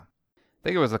I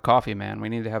think it was the coffee, man. We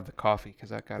need to have the coffee because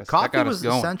that got us Coffee that got was us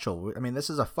going. essential. I mean, this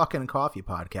is a fucking coffee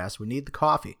podcast. We need the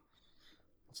coffee.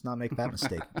 Let's not make that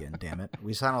mistake again, damn it.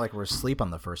 We sounded like we're asleep on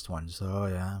the first one. So, oh,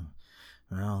 yeah.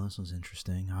 Well, this was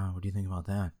interesting. What do you think about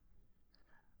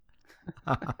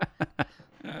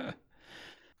that?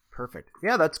 Perfect.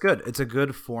 Yeah, that's good. It's a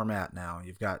good format now.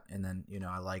 You've got, and then,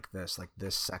 I like this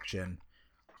section.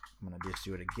 I'm going to just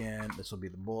do it again. This will be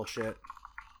the bullshit.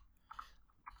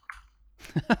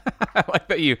 I like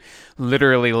that you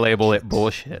literally label it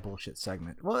bullshit. Bullshit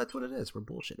segment. Well, that's what it is. We're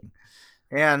bullshitting.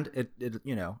 And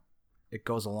it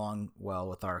goes along well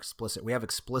with our explicit. We have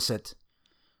explicit,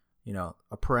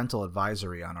 a parental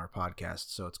advisory on our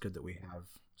podcast. So it's good that we have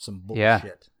some bullshit. Yeah.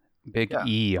 Big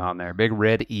E on there. Big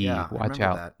red E. Yeah, Watch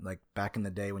out. That. Like back in the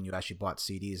day when you actually bought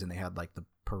CDs and they had like the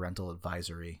parental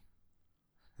advisory.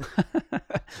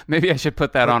 Maybe I should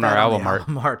put that on our album art.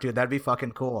 Album art, dude. That'd be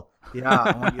fucking cool. Yeah,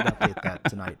 I want you to update that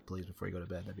tonight, please, before you go to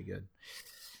bed. That'd be good.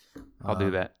 I'll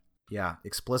do that. Yeah,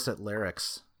 explicit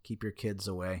lyrics. Keep your kids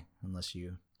away unless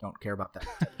you don't care about that.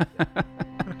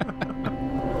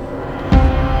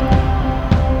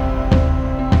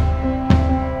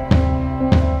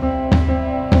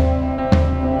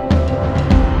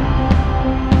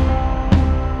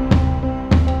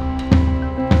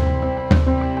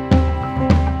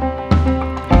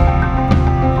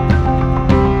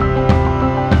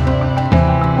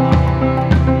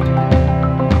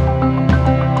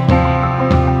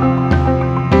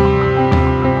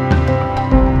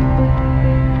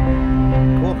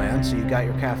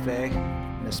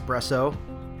 Espresso.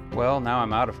 Well, now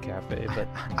I'm out of cafe, but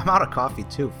I'm out of coffee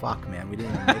too. Fuck, man, we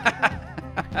didn't even make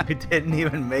it. We didn't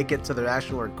even make it to the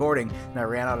actual recording, and I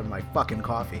ran out of my fucking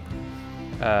coffee.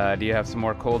 Do you have some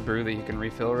more cold brew that you can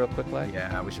refill real quick, like?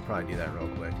 Yeah, we should probably do that real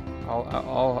quick.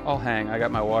 I'll hang. I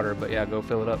got my water, but yeah, go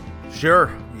fill it up.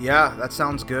 Sure. Yeah, that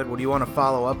sounds good. What do you want to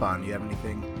follow up on? Do you have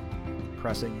anything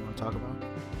pressing you want to talk about?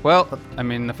 Well, I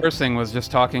mean, the first thing was just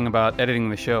talking about editing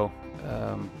the show,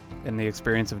 and the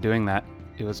experience of doing that.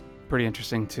 It was pretty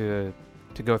interesting to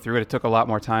go through it. It took a lot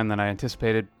more time than I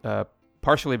anticipated,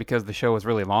 partially because the show was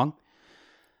really long.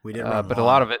 We did, but a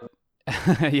lot of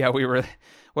it, yeah,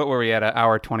 what were we at, an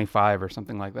hour 25 or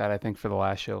something like that, I think, for the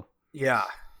last show. Yeah,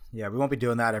 we won't be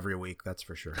doing that every week, that's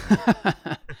for sure.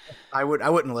 I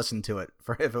wouldn't listen to it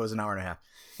if it was an hour and a half.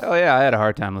 Oh yeah, I had a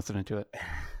hard time listening to it.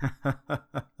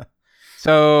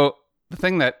 So the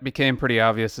thing that became pretty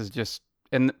obvious is just,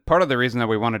 and part of the reason that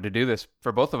we wanted to do this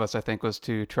for both of us, I think, was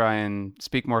to try and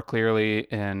speak more clearly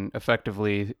and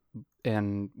effectively.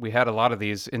 And we had a lot of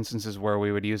these instances where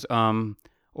we would use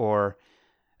or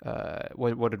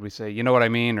what did we say? You know what I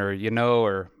mean? Or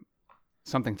or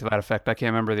something to that effect. I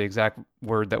can't remember the exact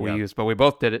word that we used, but we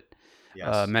both did it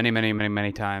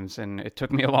many times. And it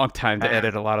took me a long time to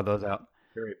edit a lot of those out.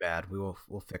 Very bad. We'll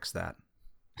fix that.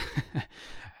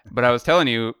 But I was telling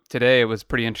you today, it was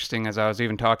pretty interesting as I was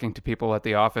even talking to people at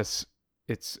the office.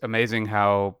 It's amazing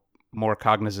how more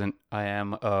cognizant I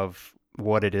am of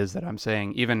what it is that I'm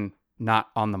saying, even not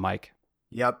on the mic.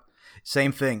 Yep.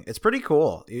 Same thing. It's pretty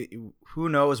cool. Who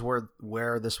knows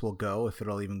where this will go, if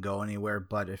it'll even go anywhere,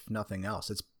 but if nothing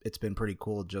else, it's been pretty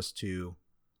cool just to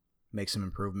make some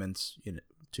improvements,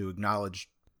 to acknowledge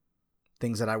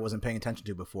things that I wasn't paying attention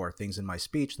to before, things in my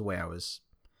speech, the way I was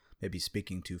maybe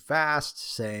speaking too fast,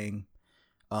 saying,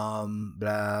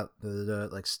 blah,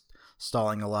 like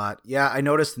stalling a lot. Yeah, I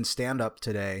noticed in stand-up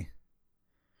today,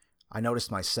 I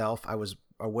noticed myself, I was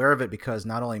aware of it because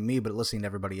not only me, but listening to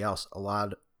everybody else, a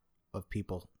lot of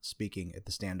people speaking at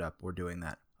the stand-up were doing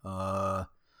that.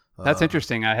 That's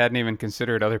interesting. I hadn't even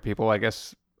considered other people. I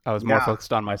guess I was more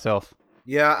focused on myself.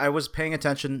 Yeah, I was paying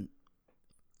attention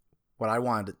what I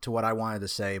wanted to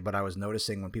say, but I was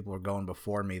noticing when people were going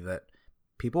before me that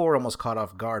people were almost caught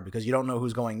off guard because you don't know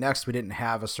who's going next. We didn't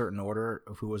have a certain order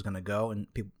of who was going to go,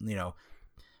 and people,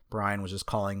 Brian was just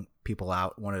calling people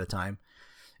out one at a time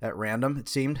at random, it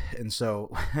seemed. And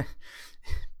so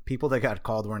people that got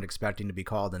called weren't expecting to be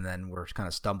called, and then were kind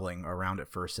of stumbling around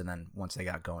at first, and then once they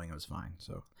got going, it was fine.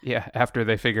 So yeah, after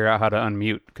they figure out how to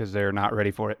unmute because they're not ready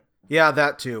for it. Yeah,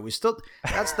 that too.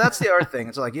 That's the other thing.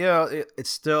 It's like, it's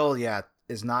still,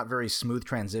 is not very smooth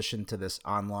transition to this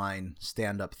online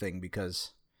stand-up thing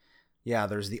because,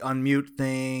 there's the unmute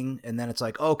thing, and then it's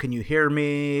like, oh, can you hear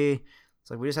me? It's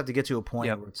like we just have to get to a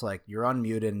point where it's like you're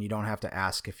unmuted and you don't have to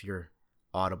ask if you're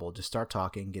audible. Just start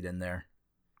talking, get in there.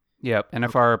 Yep, and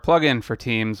if our plugin for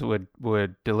Teams would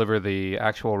deliver the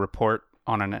actual report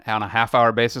on a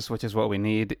half-hour basis, which is what we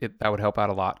need, that would help out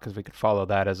a lot because we could follow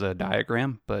that as a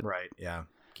diagram. But right, yeah.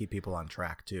 Keep people on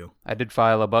track too. I did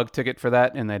file a bug ticket for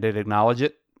that, and they did acknowledge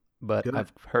it, but Good.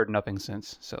 I've heard nothing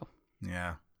since. So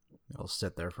yeah, It'll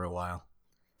sit there for a while.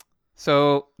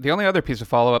 So the only other piece of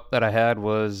follow-up that I had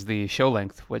was the show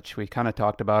length, which we kind of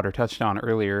talked about or touched on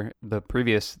earlier. The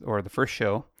previous, or the first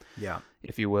show, Yeah.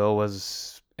 if you will,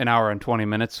 was an hour and 20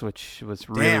 minutes, which was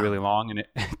really, Damn. really long, and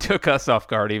it took us off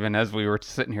guard even as we were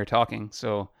sitting here talking.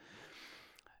 So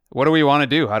what do we want to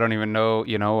do? I don't even know.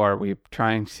 Are we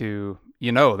trying to,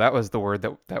 that was the word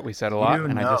that we said a lot,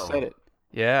 and I just said it.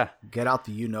 Yeah. Get out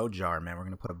the jar, man. We're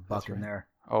going to put a buck in right. there.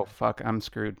 Oh, fuck. I'm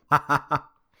screwed.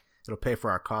 It'll pay for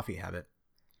our coffee habit.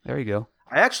 There you go.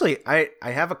 I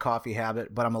have a coffee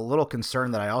habit, but I'm a little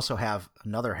concerned that I also have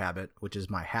another habit, which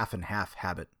is my half and half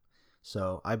habit.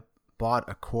 So I bought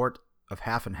a quart of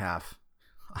half and half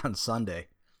on Sunday,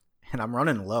 and I'm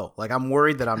running low. Like, I'm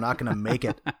worried that I'm not going to make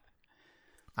it.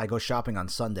 I go shopping on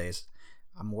Sundays.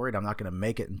 I'm worried I'm not going to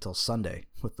make it until Sunday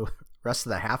with the rest of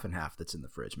the half and half that's in the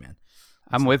fridge, man.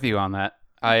 I'm with you on that.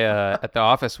 I at the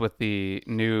office with the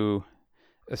new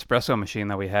espresso machine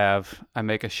that we have, I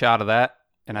make a shot of that,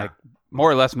 and I more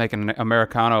or less make an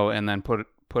Americano, and then put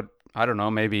I don't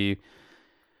know, maybe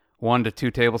 1 to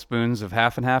 2 tablespoons of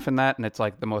half and half in that, and it's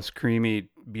like the most creamy,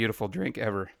 beautiful drink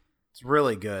ever. It's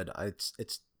really good.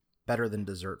 It's better than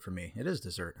dessert for me. It is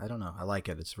dessert. I don't know. I like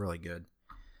it. It's really good.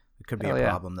 It could be a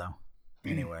problem though.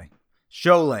 Anyway,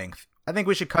 show length. I think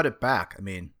we should cut it back. I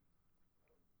mean,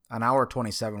 an hour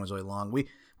 27 was really long.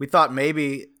 We thought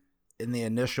maybe in the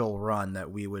initial run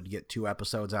that we would get 2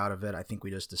 episodes out of it. I think we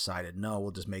just decided, no,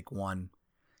 we'll just make one,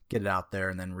 get it out there,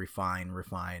 and then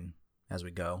refine as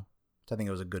we go. So I think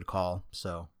it was a good call.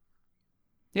 So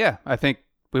yeah, I think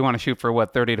we want to shoot for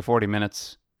 30 to 40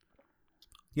 minutes.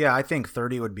 Yeah, I think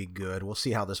 30 would be good. We'll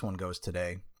see how this one goes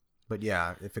today. But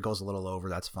yeah, if it goes a little over,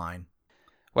 that's fine.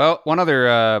 Well, one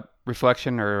other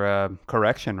reflection or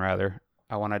correction, rather,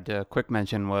 I wanted to quick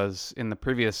mention was in the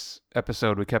previous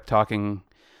episode, we kept talking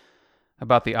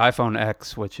about the iPhone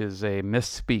X, which is a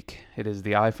misspeak. It is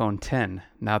the iPhone 10,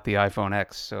 not the iPhone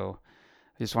X. So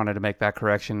I just wanted to make that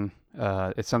correction.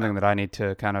 It's something that I need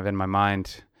to kind of in my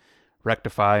mind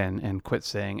rectify and quit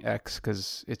saying X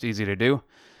because it's easy to do.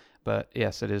 But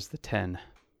yes, it is the 10.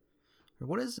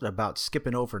 What is it about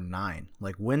skipping over 9?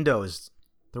 Like Windows,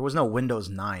 there was no Windows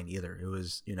 9 either. It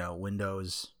was,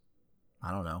 Windows,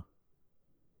 I don't know.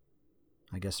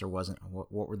 I guess there wasn't. What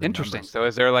were the Interesting. numbers? So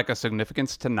is there like a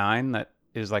significance to 9 that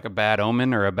is like a bad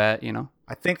omen or a bad,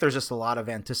 I think there's just a lot of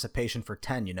anticipation for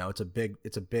 10,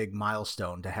 It's a big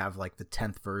milestone to have like the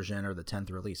 10th version or the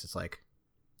 10th release. It's like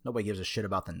nobody gives a shit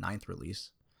about the 9th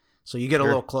release. So you get a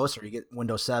little closer. You get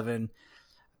Windows 7,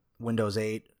 Windows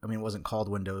 8. I mean, it wasn't called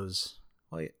Windows.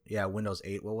 Well, yeah, Windows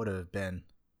 8. What would it have been?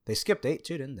 They skipped 8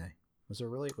 too, didn't they? Was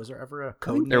there ever a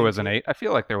code? There was an 8. I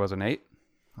feel like there was an 8.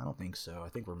 I don't think so. I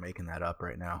think we're making that up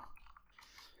right now.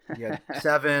 Yeah,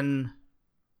 7,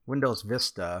 Windows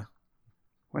Vista.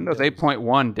 Windows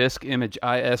 8.1 disk image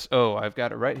ISO. I've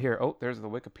got it right here. Oh, there's the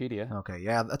Wikipedia. Okay,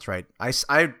 yeah, that's right.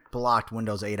 I blocked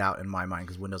Windows 8 out in my mind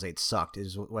because Windows 8 sucked.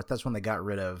 That's when they got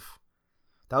rid of.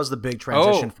 That was the big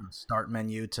transition from start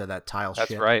menu to that tile shit.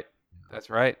 That's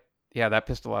right. Yeah, that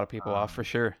pissed a lot of people off for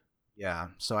sure. Yeah,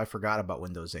 so I forgot about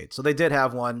Windows 8. So they did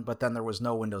have one, but then there was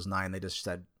no Windows 9. They just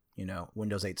said,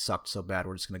 Windows 8 sucked so bad,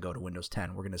 we're just going to go to Windows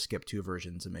 10. We're going to skip 2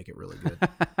 versions and make it really good.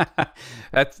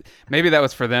 Maybe that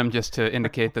was for them just to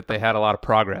indicate that they had a lot of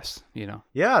progress,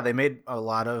 Yeah, they made a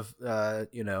lot of,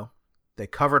 they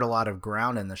covered a lot of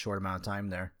ground in the short amount of time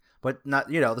there. But not,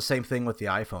 the same thing with the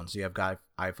iPhones. You have got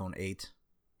iPhone 8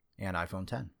 and iPhone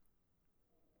 10.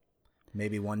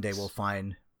 Maybe one day we'll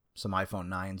find some iPhone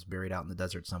 9s buried out in the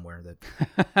desert somewhere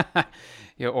that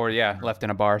left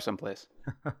in a bar someplace.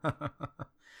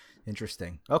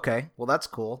 Interesting. Okay, well that's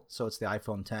cool. So it's the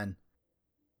iPhone 10.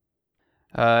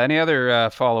 Any other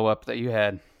follow-up that you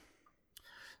had?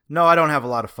 No, I don't have a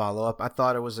lot of follow-up. I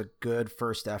thought it was a good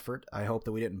first effort. I hope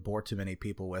that we didn't bore too many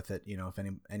people with it. If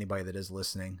anybody that is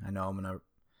listening, I know I'm going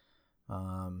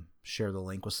to share the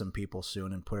link with some people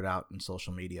soon and put it out in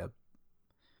social media.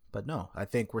 But no, I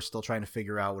think we're still trying to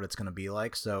figure out what it's going to be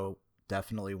like. So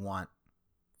definitely want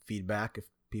feedback. If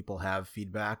people have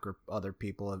feedback or other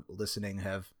people listening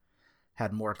have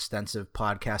had more extensive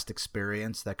podcast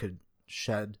experience that could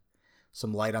shed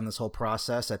some light on this whole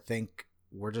process. I think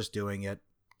we're just doing it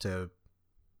to,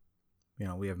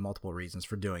 we have multiple reasons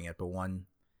for doing it, but one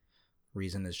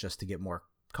reason is just to get more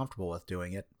comfortable with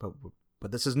doing it.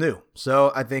 But this is new.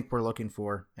 So I think we're looking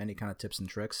for any kind of tips and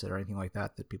tricks or anything like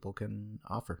that people can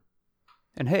offer.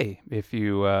 And hey, if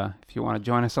you want to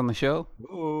join us on the show,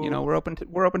 we're open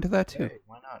to that too. Hey,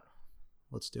 why not?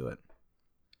 Let's do it.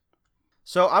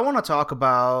 So I want to talk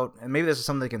about, and maybe this is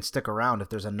something that can stick around if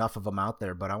there's enough of them out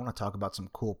there, but I want to talk about some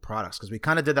cool products because we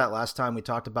kind of did that last time. We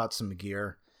talked about some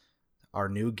gear. our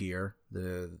new gear.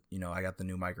 I got the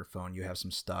new microphone. You have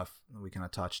some stuff that we kind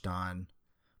of touched on,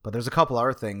 but there's a couple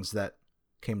other things that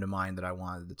came to mind that I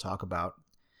wanted to talk about.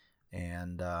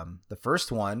 And the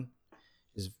first one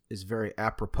is very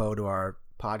apropos to our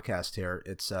podcast here.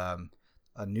 It's a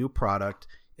new product.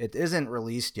 It isn't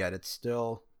released yet. It's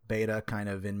still beta, kind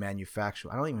of in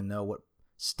manufacturing. I don't even know what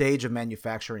stage of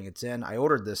manufacturing it's in. I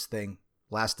ordered this thing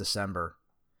last December,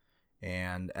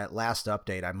 and at last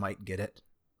update, I might get it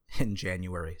in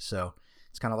January. So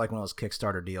it's kind of like one of those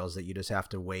Kickstarter deals that you just have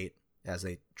to wait as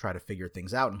they try to figure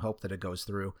things out and hope that it goes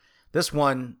through. This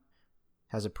one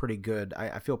has a pretty good,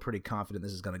 I feel pretty confident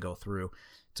this is going to go through.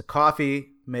 It's a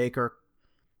coffee maker,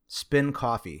 Spin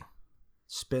Coffee.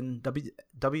 Spin,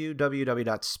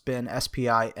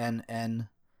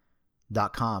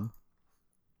 www.spin.com.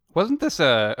 Wasn't this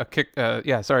a kick?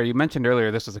 Yeah, sorry, you mentioned earlier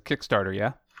this was a Kickstarter,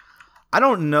 yeah? I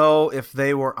don't know if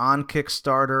they were on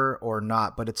Kickstarter or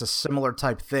not, but it's a similar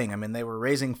type thing. I mean, they were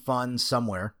raising funds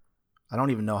somewhere. I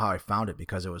don't even know how I found it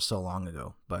because it was so long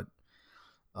ago, but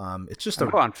it's just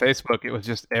on Facebook. It was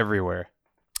just everywhere.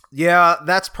 Yeah,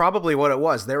 that's probably what it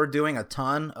was. They were doing a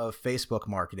ton of Facebook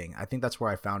marketing. I think that's where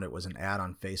I found it, was an ad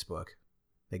on Facebook.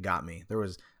 They got me. There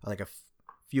was like a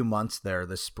few months there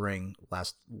this spring,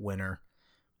 last winter,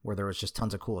 where there was just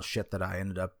tons of cool shit that I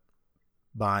ended up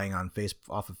buying on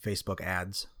off of Facebook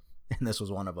ads, and this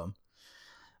was one of them.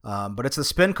 But it's the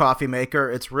Spin Coffee Maker.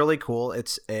 It's really cool.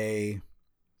 It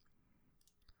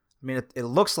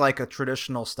looks like a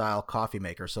traditional style coffee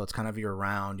maker, so it's kind of your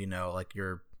round, like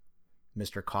your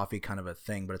Mr. Coffee kind of a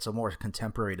thing, but it's a more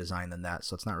contemporary design than that,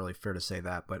 so it's not really fair to say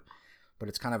that, but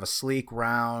it's kind of a sleek,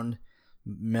 round,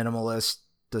 minimalist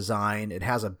design. It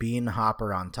has a bean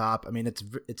hopper on top. I mean,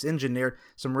 it's engineered.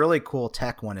 Some really cool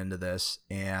tech went into this,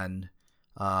 and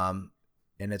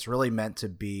it's really meant to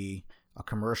be a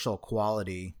commercial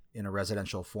quality in a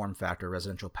residential form factor,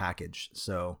 residential package.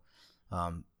 So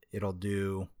it'll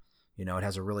do, it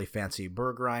has a really fancy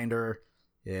burr grinder.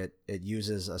 It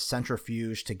uses a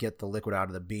centrifuge to get the liquid out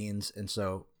of the beans, and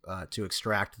so to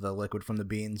extract the liquid from the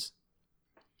beans.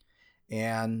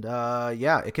 And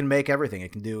it can make everything.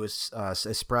 It can do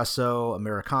espresso,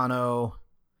 Americano,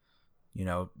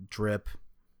 drip,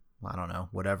 I don't know,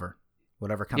 whatever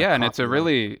kind of. Yeah, and it's a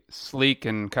really sleek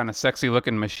and kind of sexy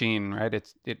looking machine, right?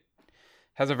 It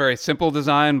has a very simple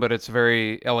design, but it's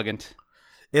very elegant.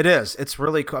 It is. It's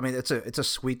really cool. I mean, it's a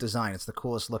sweet design. It's the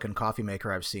coolest looking coffee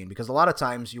maker I've seen, because a lot of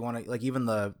times you want to, like, even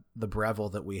the Breville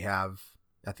that we have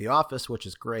at the office, which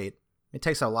is great, it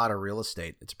takes a lot of real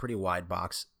estate. It's a pretty wide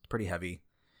box, pretty heavy,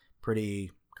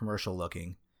 pretty commercial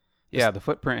looking. Yeah, the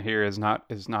footprint here is not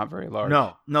very large.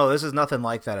 No, this is nothing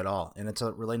like that at all. And it's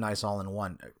a really nice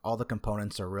all-in-one. All the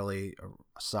components are really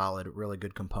solid, really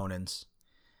good components.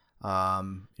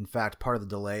 In fact, part of the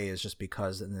delay is just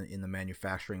because in the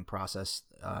manufacturing process,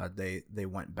 they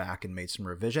went back and made some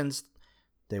revisions.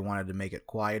 They wanted to make it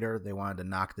quieter. They wanted to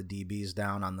knock the dBs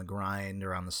down on the grind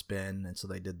or on the spin, and so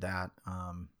they did that.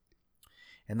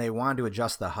 And they wanted to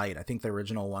adjust the height. I think the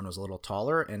original one was a little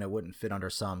taller, and it wouldn't fit under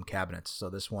some cabinets. So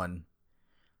this one,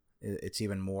 it's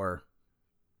even more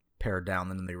pared down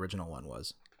than the original one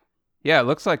was. Yeah, it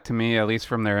looks like, to me, at least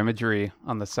from their imagery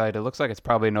on the site, it looks like it's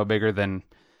probably no bigger than,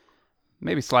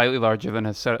 maybe slightly larger than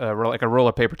like a roll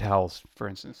of paper towels, for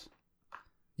instance.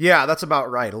 Yeah, that's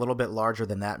about right. A little bit larger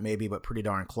than that, maybe, but pretty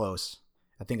darn close.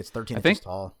 I think it's 13 inches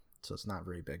tall, so it's not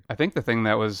very big. I think the thing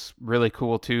that was really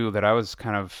cool, too, that I was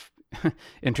kind of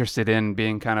interested in,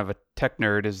 being kind of a tech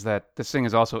nerd, is that this thing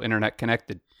is also internet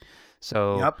connected.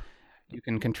 So Yep. You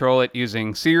can control it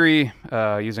using Siri,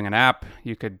 using an app.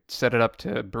 You could set it up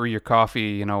to brew your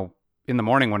coffee, in the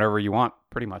morning whenever you want,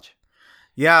 pretty much.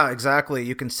 Yeah, exactly.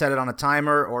 You can set it on a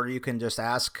timer, or you can just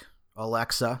ask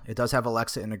Alexa. It does have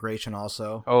Alexa integration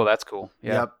also. Oh, that's cool.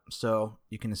 Yeah. Yep. So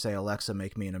you can say, Alexa,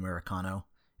 make me an Americano.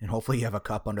 And hopefully you have a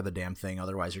cup under the damn thing.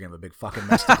 Otherwise, you're going to have a big fucking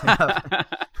mess to clean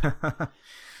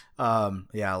up.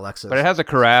 Yeah, Alexa. But it has a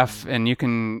carafe, and you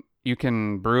can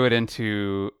brew it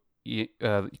into, kind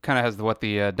of has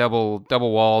the double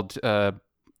walled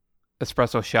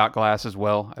espresso shot glass as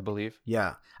well, I believe.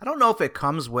 Yeah. I don't know if it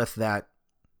comes with that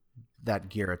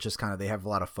gear. It's just kind of, they have a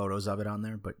lot of photos of it on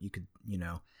there, but you could,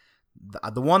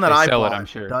 the one that I bought, I'm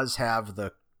sure, does have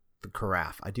the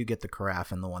carafe. I do get the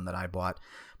carafe in the one that I bought.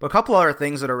 But a couple other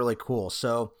things that are really cool.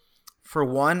 So for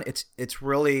one, it's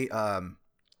really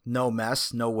no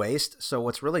mess, no waste. So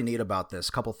what's really neat about this,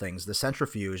 couple things. The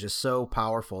centrifuge is so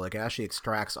powerful. It actually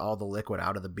extracts all the liquid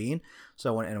out of the bean.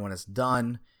 So when it's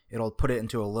done, it'll put it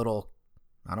into a little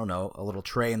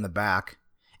tray in the back.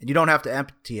 And you don't have to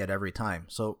empty it every time.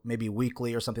 So maybe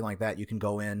weekly or something like that, you can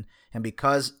go in, and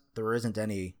because there isn't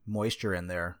any moisture in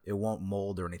there, it won't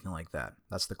mold or anything like that.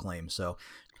 That's the claim. So,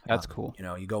 That's cool.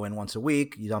 you go in once a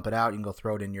week, you dump it out, you can go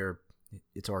throw it in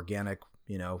it's organic,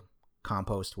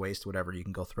 compost waste, whatever. You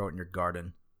can go throw it in your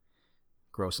garden,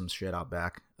 grow some shit out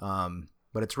back.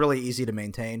 But it's really easy to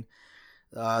maintain.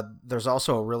 There's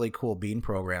also a really cool bean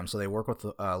program. So they work with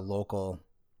local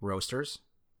roasters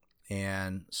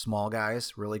and small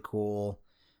guys, really cool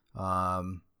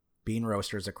bean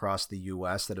roasters across the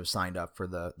U.S. that have signed up for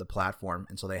the platform.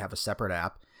 And so they have a separate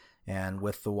app. And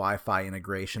with the Wi-Fi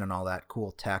integration and all that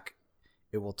cool tech,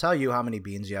 it will tell you how many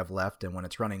beans you have left. And when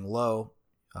it's running low,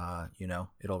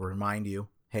 it'll remind you,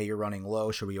 hey, you're running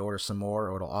low. Should we order some more?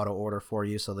 Or it'll auto order for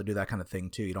you. So they'll do that kind of thing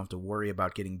too. You don't have to worry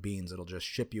about getting beans. It'll just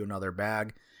ship you another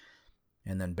bag.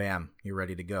 And then bam, you're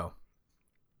ready to go.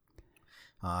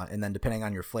 And then depending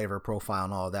on your flavor profile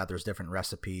and all of that, there's different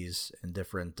recipes and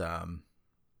different,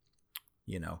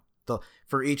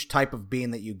 for each type of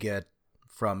bean that you get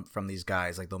from these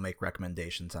guys, like they'll make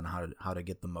recommendations on how to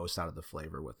get the most out of the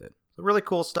flavor with it. So really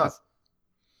cool stuff.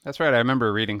 That's right. I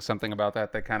remember reading something about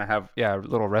that. They kind of have, a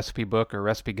little recipe book or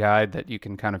recipe guide that you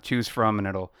can kind of choose from, and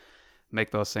it'll make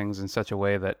those things in such a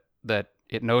way that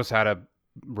it knows how to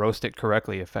roast it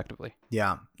correctly, effectively.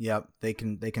 Yeah. Yep. They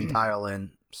can dial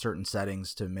in certain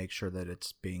settings to make sure that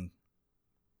it's being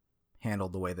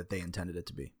handled the way that they intended it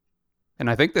to be. And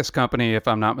I think this company, if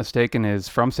I'm not mistaken, is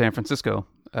from San Francisco.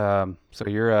 So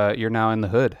you're now in the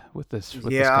hood with this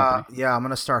company. Yeah, I'm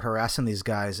gonna start harassing these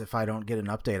guys if I don't get an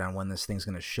update on when this thing's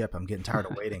gonna ship. I'm getting tired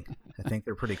of waiting. I think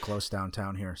they're pretty close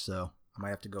downtown here, so I might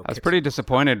have to go. I was pretty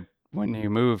disappointed when you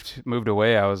moved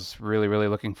away. I was really, really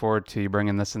looking forward to you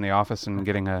bringing this in the office and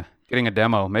getting a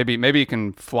demo. Maybe you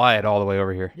can fly it all the way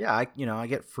over here. Yeah, I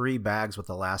get free bags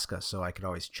with Alaska, so I could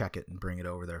always check it and bring it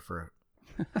over there for.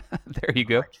 There you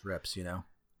go. Trips,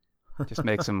 Just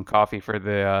make some coffee for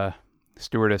the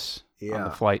stewardess on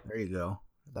the flight. There you go.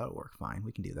 That'll work fine.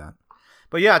 We can do that.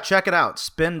 But yeah, check it out.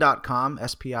 Spinn.com,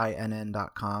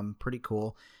 SPINN.com. Pretty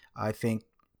cool. I think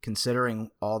considering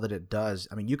all that it does,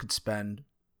 I mean, you could spend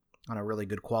on a really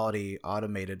good quality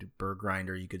automated burr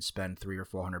grinder, you could spend $300 or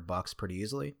 $400 pretty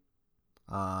easily.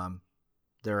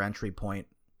 Their entry point,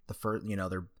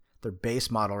 their base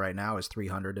model right now is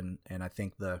 300, and I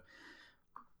think the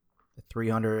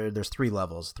 300, there's 3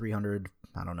 levels, 300,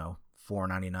 I don't know,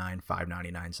 $499,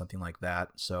 $599, something like that.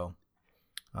 So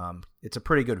it's a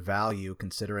pretty good value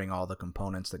considering all the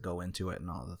components that go into it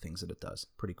and all the things that it does.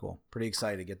 Pretty cool. Pretty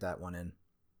excited to get that one in.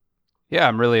 Yeah,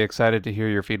 I'm really excited to hear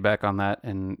your feedback on that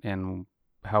and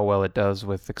how well it does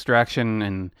with extraction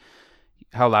and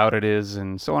how loud it is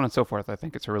and so on and so forth. I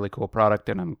think it's a really cool product,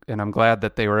 and I'm glad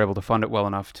that they were able to fund it well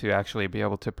enough to actually be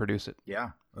able to produce it.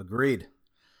 Yeah, agreed.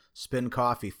 Spinn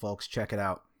Coffee, folks, check it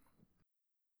out.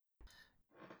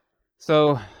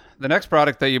 So the next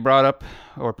product that you brought up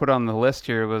or put on the list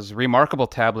here was Remarkable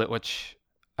Tablet, which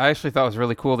I actually thought was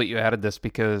really cool that you added this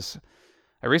because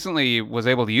I recently was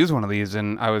able to use one of these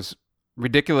and I was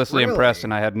ridiculously impressed,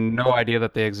 and I had no idea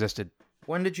that they existed.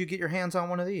 When did you get your hands on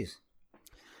one of these?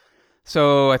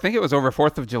 So I think it was over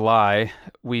 4th of July.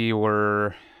 We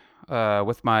were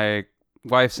with my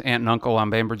wife's aunt and uncle on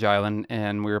Bainbridge Island,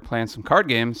 and we were playing some card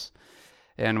games,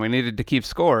 and we needed to keep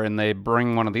score, and they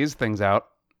bring one of these things out,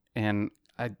 and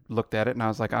I looked at it, and I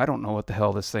was like, I don't know what the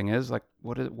hell this thing is. Like,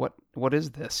 what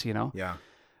is this, Yeah.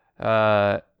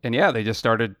 And yeah, they just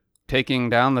started taking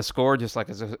down the score just like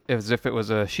as if it was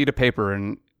a sheet of paper,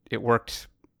 and it worked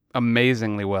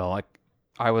amazingly well. Like,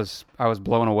 I was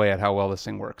blown away at how well this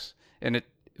thing works. And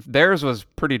theirs was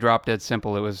pretty drop dead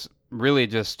simple. It was really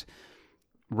just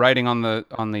writing on the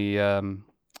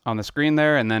screen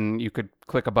there, and then you could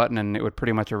click a button and it would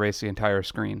pretty much erase the entire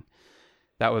screen.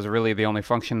 That was really the only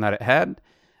function that it had.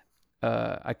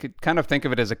 I could kind of think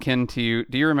of it as akin to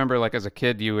do you remember, like, as a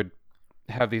kid you would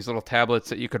have these little tablets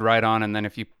that you could write on, and then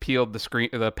if you peeled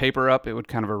the paper up, it would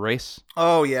kind of erase?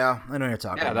 Oh yeah, I know what you're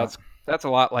talking about. That's a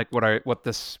lot like what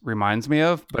this reminds me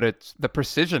of, but the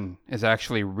precision is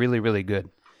actually really, really good.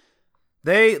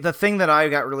 The thing that I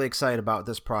got really excited about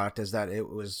this product is that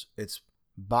it's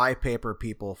by paper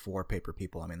people for paper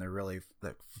people. I mean, they're really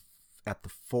at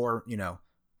the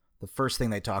the first thing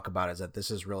they talk about is that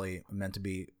this is really meant to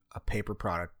be a paper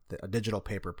product, a digital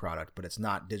paper product, but it's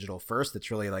not digital first.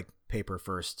 It's really like paper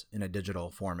first in a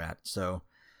digital format. So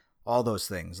all those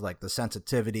things, like the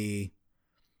sensitivity,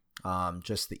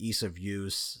 just the ease of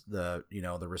use, the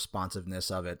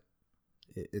responsiveness of it.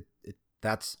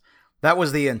 That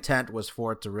was the intent, was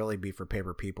for it to really be for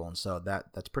paper people, and so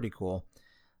that's pretty cool.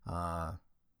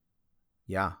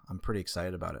 Yeah, I'm pretty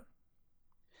excited about it.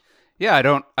 Yeah,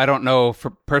 I don't know for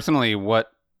personally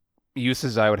what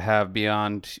uses I would have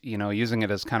beyond, using it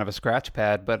as kind of a scratch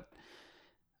pad, but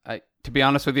to be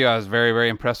honest with you, I was very, very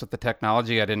impressed with the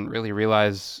technology. I didn't really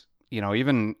realize,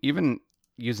 even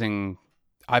using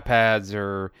iPads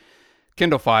or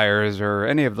Kindle Fires or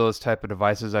any of those type of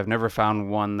devices, I've never found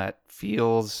one that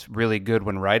feels really good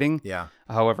when writing. Yeah.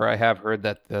 However, I have heard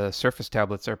that the Surface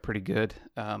tablets are pretty good.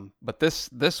 But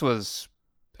this was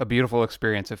a beautiful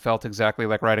experience. It felt exactly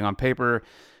like writing on paper.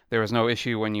 There was no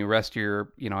issue when you rest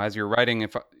as you're writing.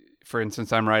 If, for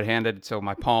instance, I'm right-handed, so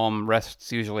my palm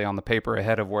rests usually on the paper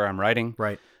ahead of where I'm writing.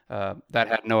 Right. That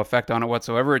had no effect on it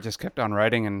whatsoever. It just kept on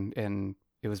writing, and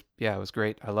it was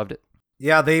great. I loved it.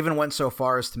 Yeah, they even went so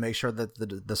far as to make sure that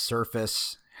the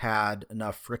surface had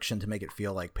enough friction to make it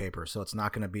feel like paper. So it's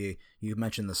not going to be, you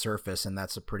mentioned the Surface, and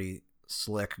that's a pretty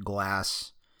slick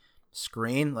glass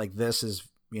screen. Like this is,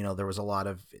 there was a lot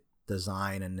of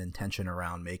design and intention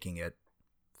around making it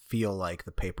feel like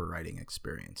the paper writing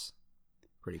experience.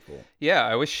 Pretty cool. Yeah,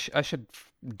 I wish I should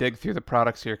dig through the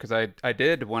products here because I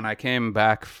did when I came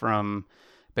back from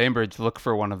Bainbridge look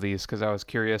for one of these because I was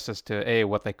curious as to A,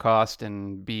 what they cost,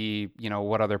 and B,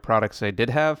 what other products they did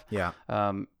have. Yeah.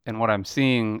 And what I'm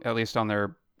seeing, at least on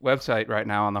their website right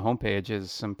now on the homepage,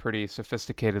 is some pretty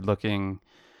sophisticated looking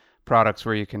products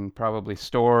where you can probably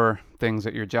store things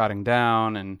that you're jotting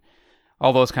down and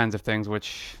all those kinds of things,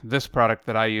 which this product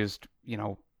that I used,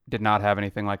 did not have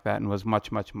anything like that and was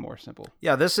much, much more simple.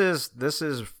 Yeah, this is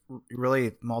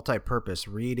really multi-purpose,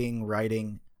 reading,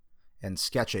 writing, and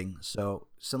sketching. So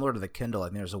similar to the Kindle, I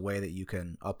think there's a way that you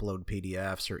can upload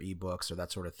PDFs or ebooks or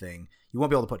that sort of thing. You won't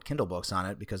be able to put Kindle books on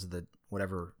it because of the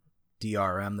whatever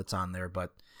DRM that's on there,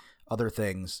 but other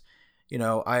things,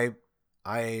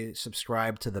 I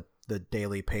subscribe to the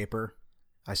daily paper.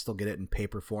 I still get it in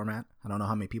paper format. I don't know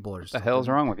how many people are. What the hell's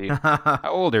wrong with you? How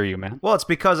old are you, man? Well, it's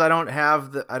because I don't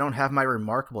have my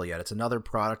Remarkable yet. It's another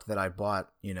product that I bought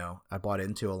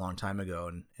into a long time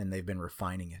ago, and they've been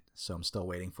refining it. So I'm still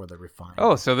waiting for the refinement.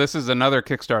 Oh, so this is another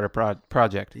Kickstarter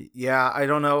project. Yeah, I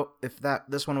don't know if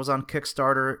this one was on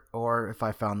Kickstarter or if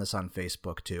I found this on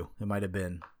Facebook too. It might have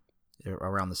been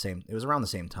around the same. It was around the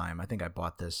same time. I think I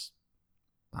bought this.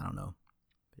 I don't know.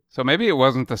 So maybe it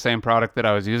wasn't the same product that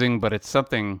I was using, but it's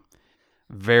something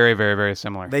very, very, very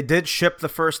similar. They did ship the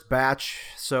first batch,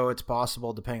 so it's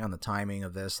possible, depending on the timing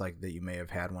of this, like that you may have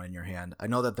had one in your hand. I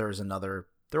know that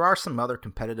there are some other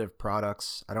competitive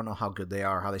products. I don't know how good they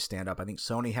are, how they stand up. I think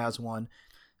Sony has one,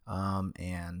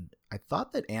 and I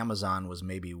thought that Amazon was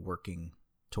maybe working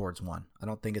towards one. I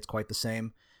don't think it's quite the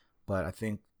same, but I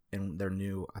think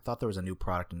I thought there was a new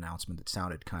product announcement that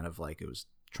sounded kind of like it was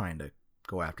trying to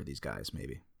go after these guys,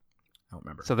 maybe. I don't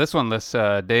remember. So this one lists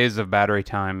days of battery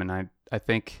time, and I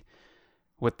think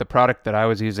with the product that I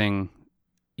was using,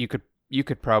 you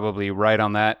could probably write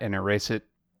on that and erase it.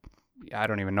 I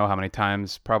don't even know how many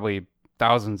times, probably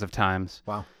thousands of times.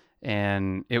 Wow.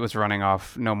 And it was running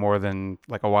off no more than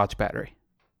like a watch battery.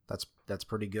 That's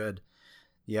pretty good.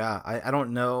 Yeah, I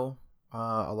don't know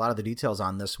a lot of the details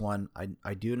on this one.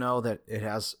 I do know that it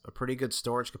has a pretty good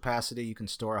storage capacity. You can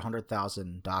store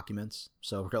 100,000 documents,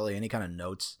 so really any kind of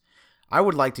notes. I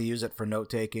would like to use it for note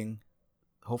taking.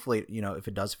 Hopefully, if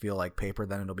it does feel like paper,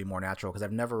 then it'll be more natural because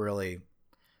I've never really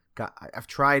I've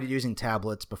tried using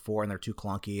tablets before and they're too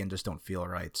clunky and just don't feel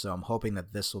right. So I'm hoping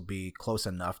that this will be close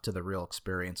enough to the real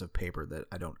experience of paper that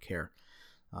I don't care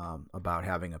about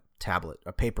having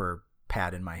a paper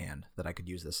pad in my hand, that I could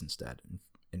use this instead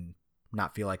and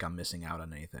not feel like I'm missing out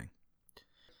on anything.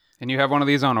 And you have one of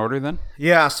these on order then?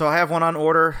 Yeah, so I have one on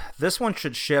order. This one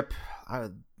should ship.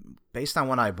 Based on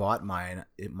when I bought mine,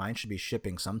 mine should be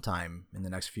shipping sometime in the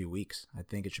next few weeks. I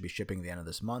think it should be shipping the end of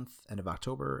this month, end of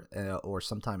October, or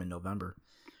sometime in November.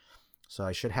 So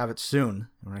I should have it soon,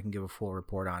 and I can give a full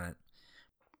report on it.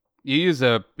 You use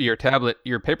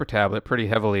your paper tablet pretty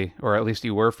heavily, or at least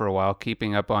you were for a while,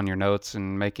 keeping up on your notes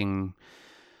and making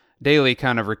daily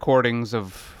kind of recordings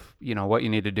of what you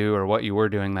need to do or what you were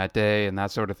doing that day and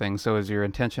that sort of thing. So is your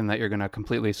intention that you're going to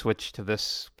completely switch to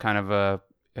this kind of a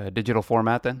digital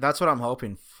format then? That's what I'm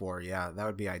hoping for. Yeah, that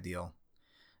would be ideal.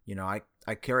 I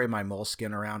carry my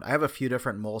Moleskine around. I have a few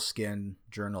different Moleskine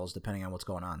journals depending on what's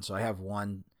going on. So I have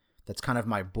one that's kind of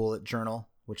my bullet journal,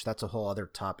 which that's a whole other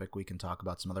topic we can talk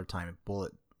about some other time.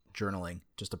 Bullet journaling,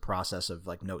 just a process of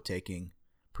like note taking.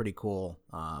 Pretty cool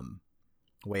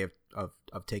way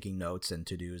of taking notes and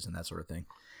to-dos and that sort of thing.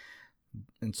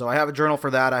 And so I have a journal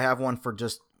for that. I have one for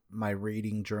just my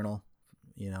reading journal,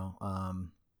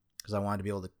 because I wanted to be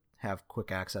able to have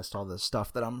quick access to all the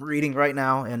stuff that I'm reading right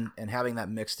now, and having that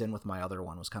mixed in with my other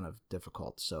one was kind of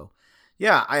difficult. So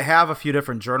Yeah, I have a few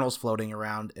different journals floating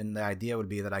around, and the idea would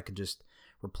be that I could just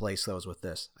replace those with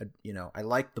this. I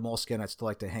like the moleskin. I'd still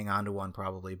like to hang on to one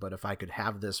probably, but if I could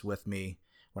have this with me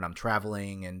when I'm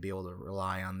traveling and be able to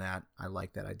rely on that, I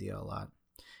like that idea a lot.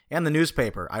 And the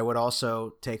newspaper. I would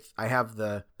also I have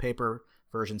the paper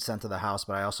version sent to the house,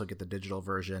 but I also get the digital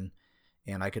version,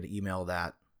 and I could email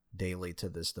that daily to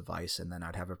this device, and then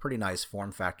I'd have a pretty nice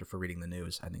form factor for reading the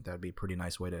news. I think that would be a pretty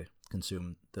nice way to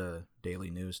consume the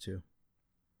daily news too.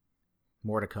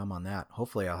 More to come on that.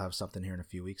 Hopefully I'll have something here in a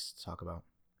few weeks to talk about.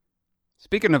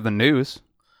 Speaking of the news,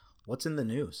 what's in the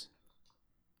news?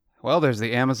 Well, there's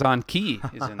the Amazon Key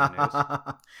is in the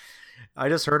news. I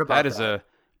just heard about that. That is a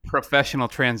professional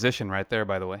transition right there,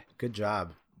 by the way. Good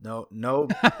job. No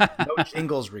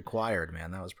jingles required, man.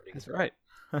 That was pretty good. That's right.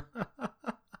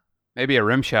 Maybe a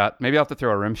rim shot. Maybe I'll have to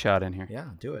throw a rim shot in here. Yeah,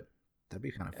 do it. That'd be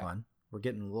kind of fun. We're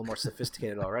getting a little more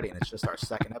sophisticated already, and it's just our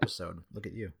second episode. Look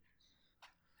at you.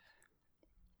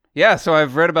 Yeah, so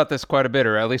I've read about this quite a bit,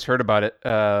 or at least heard about it.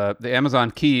 The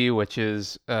Amazon Key, which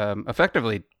is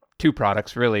effectively two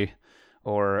products, really,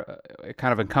 or it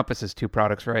kind of encompasses two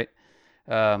products, right?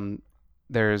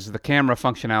 There's the camera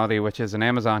functionality, which is an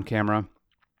Amazon camera,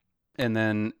 and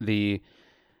then you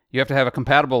have to have a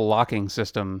compatible locking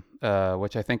system,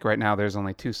 which I think right now there's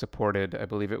only two supported. I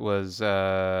believe it was...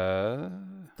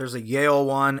 There's a Yale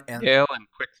one. Yale and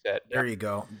Quickset. There you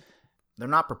go. They're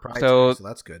not proprietary, so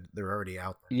that's good. They're already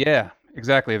out there. Yeah,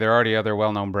 exactly. There are already other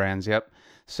well-known brands, yep.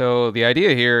 So the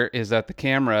idea here is that the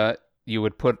camera you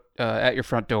would put at your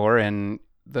front door, and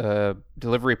the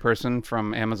delivery person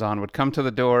from Amazon would come to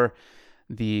the door.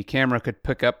 The camera could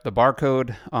pick up the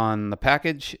barcode on the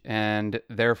package and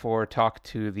therefore talk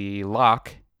to the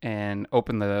lock and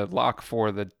open the lock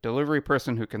for the delivery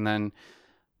person, who can then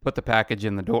put the package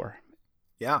in the door.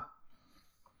 Yeah.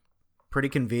 Pretty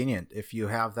convenient if you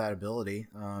have that ability.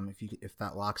 If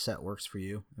that lock set works for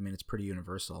you, I mean, it's pretty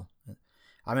universal.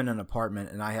 I'm in an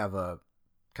apartment and I have a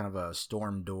kind of a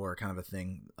storm door kind of a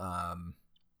thing. I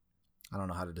don't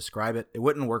know how to describe it. It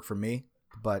wouldn't work for me,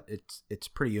 but it's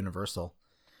pretty universal.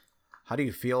 How do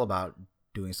you feel about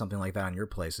doing something like that on your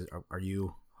place? Are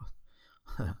you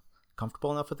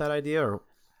comfortable enough with that idea, or?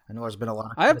 I know there's been a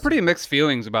lot. I have pretty mixed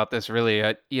feelings about this, really.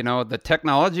 The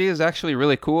technology is actually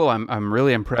really cool. I'm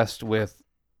really impressed with,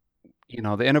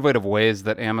 the innovative ways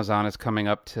that Amazon is coming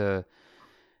up to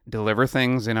deliver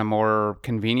things in a more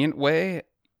convenient way.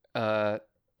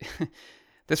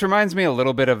 This reminds me a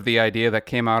little bit of the idea that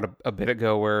came out a bit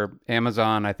ago, where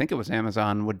I think it was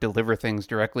Amazon, would deliver things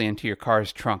directly into your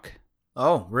car's trunk.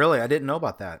 Oh, really? I didn't know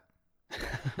about that.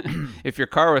 If your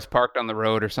car was parked on the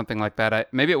road or something like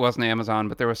that, maybe it wasn't Amazon,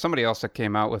 but there was somebody else that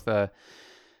came out with an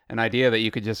idea that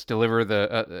you could just deliver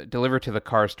to the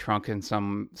car's trunk in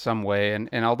some way.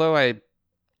 And although I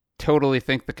totally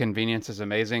think the convenience is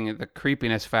amazing, the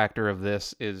creepiness factor of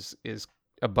this is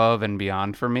above and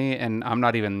beyond for me. And I'm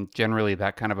not even generally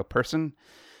that kind of a person.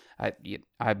 I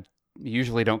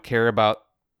usually don't care about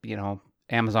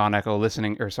Amazon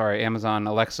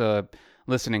Alexa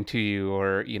listening to you,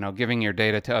 or giving your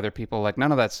data to other people. Like,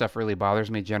 none of that stuff really bothers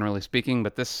me, generally speaking,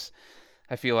 but this,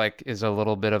 I feel like, is a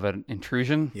little bit of an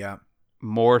intrusion. Yeah.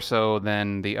 More so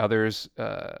than the others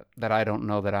that I don't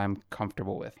know that I'm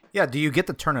comfortable with. Yeah. Do you get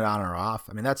to turn it on or off?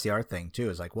 I mean, that's the other thing too,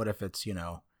 is like, what if it's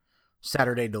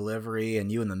Saturday delivery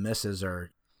and you and the missus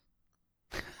are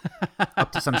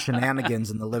up to some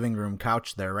shenanigans in the living room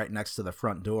couch there right next to the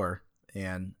front door,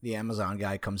 and the Amazon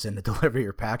guy comes in to deliver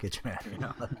your package,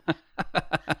 man.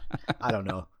 I don't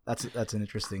know. That's an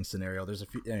interesting scenario. There's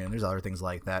there's other things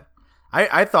like that.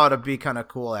 I thought it'd be kind of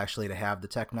cool actually to have the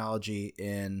technology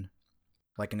in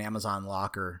like an Amazon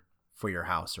locker for your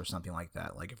house or something like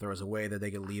that. Like if there was a way that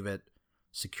they could leave it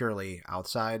securely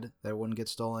outside that it wouldn't get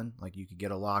stolen, like you could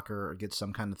get a locker or get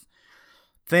some kind of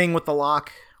thing with the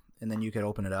lock, and then you could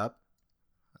open it up.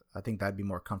 I think that'd be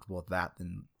more comfortable with that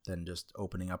than just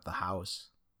opening up the house.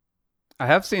 I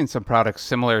have seen some products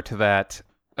similar to that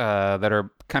that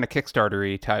are kind of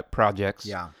Kickstarter-y type projects.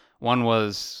 Yeah. One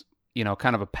was,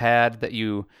 kind of a pad that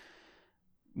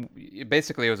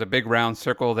basically it was a big round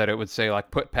circle that it would say like,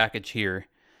 put package here.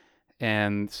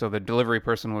 And so the delivery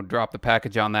person would drop the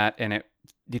package on that, and it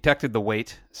detected the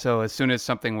weight. So as soon as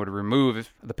something would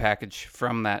remove the package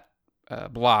from that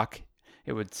block,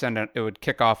 it would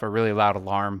kick off a really loud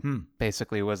alarm.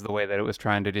 Basically was the way that it was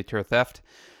trying to deter theft.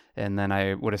 And then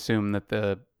I would assume that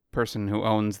the person who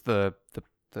owns the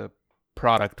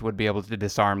product would be able to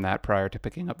disarm that prior to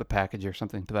picking up the package or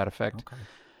something to that effect. Okay.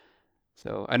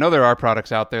 So I know there are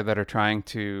products out there that are trying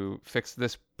to fix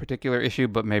this particular issue,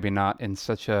 but maybe not in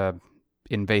such a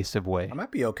invasive way. I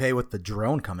might be okay with the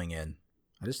drone coming in.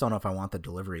 I just don't know if I want the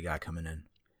delivery guy coming in.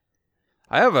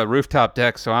 I have a rooftop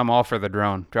deck, so I'm all for the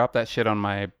drone. Drop that shit on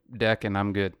my deck and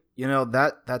I'm good. You know,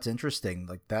 that's interesting.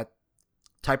 Like that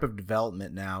type of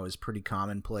development now is pretty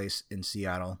commonplace in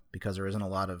Seattle because there isn't a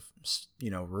lot of,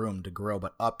 room to grow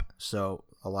but up. So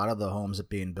a lot of the homes that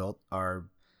being built are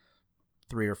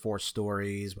 3 or 4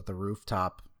 stories with a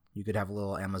rooftop. You could have a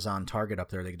little Amazon Target up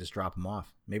there. They could just drop them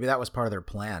off. Maybe that was part of their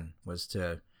plan, was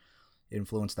to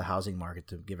influence the housing market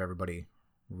to give everybody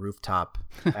rooftop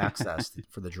access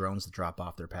for the drones to drop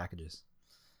off their packages.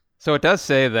 So it does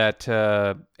say that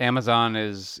Amazon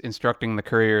is instructing the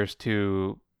couriers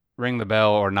to ring the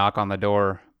bell or knock on the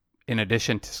door in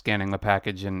addition to scanning the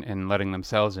package and letting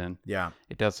themselves in. Yeah.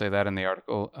 It does say that in the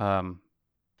article.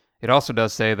 It also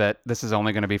does say that this is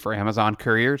only going to be for Amazon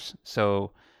couriers,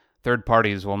 so third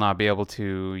parties will not be able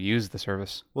to use the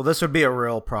service. Well, this would be a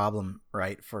real problem,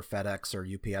 right, for FedEx or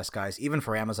UPS guys, even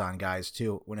for Amazon guys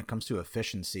too, when it comes to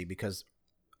efficiency, because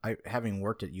having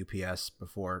worked at UPS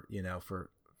before, for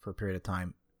a period of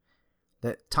time,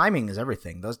 that timing is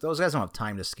everything. Those guys don't have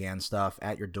time to scan stuff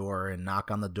at your door and knock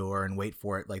on the door and wait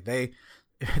for it. Like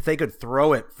if they could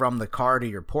throw it from the car to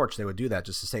your porch, they would do that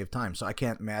just to save time. So I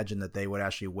can't imagine that they would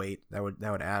actually wait. That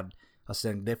would add a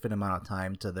significant amount of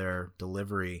time to their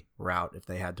delivery route if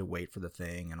they had to wait for the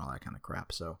thing and all that kind of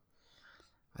crap. So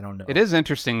I don't know. It is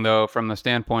interesting, though, from the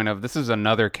standpoint of this is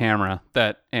another camera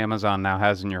that Amazon now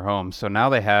has in your home. So now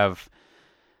they have,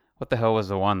 what the hell was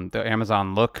the one? The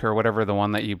Amazon Look or whatever, the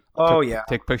one that you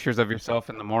take pictures of yourself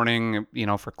in the morning,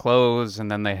 for clothes. And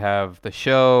then they have the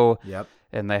Show. Yep.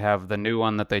 And they have the new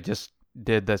one that they just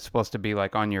did that's supposed to be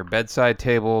like on your bedside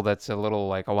table. That's a little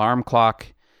like alarm clock.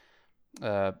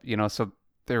 So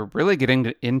they're really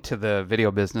getting into the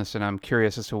video business, and I'm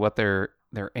curious as to what their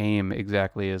aim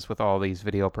exactly is with all these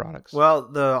video products. Well,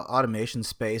 the automation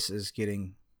space is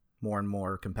getting more and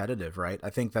more competitive, right? I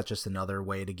think that's just another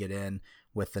way to get in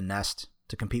with the Nest,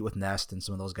 to compete with Nest and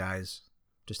some of those guys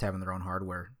just having their own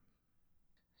hardware.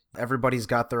 Everybody's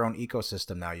got their own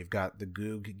ecosystem now. You've got the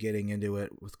Goog getting into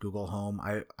it with Google Home.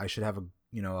 I should have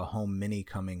a Home Mini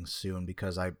coming soon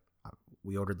because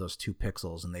we ordered those 2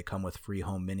 Pixels and they come with free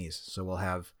Home Minis. So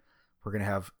we're going to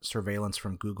have surveillance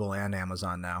from Google and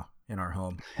Amazon now in our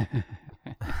home.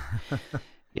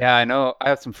 Yeah, I know. I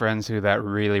have some friends who that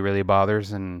really, really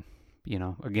bothers. And,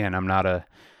 again, I'm not a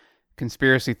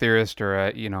conspiracy theorist or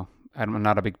I'm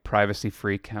not a big privacy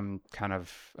freak. I'm kind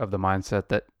of the mindset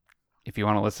that if you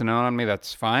want to listen in on me,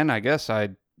 that's fine. I guess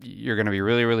you're going to be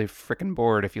really, really freaking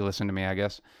bored if you listen to me, I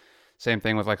guess. Same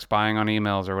thing with like spying on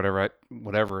emails or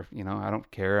whatever. I don't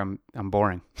care. I'm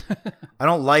boring. I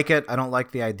don't like it. I don't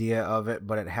like the idea of it,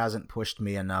 but it hasn't pushed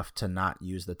me enough to not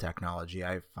use the technology.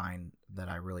 I find that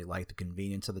I really like the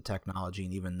convenience of the technology,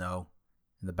 and even though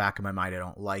in the back of my mind I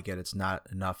don't like it, it's not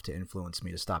enough to influence me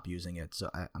to stop using it.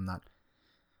 So I'm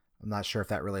not sure if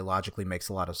that really logically makes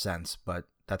a lot of sense, but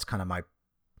that's kind of my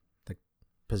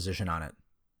position on it.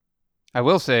 I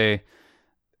will say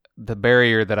the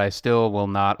barrier that I still will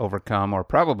not overcome or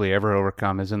probably ever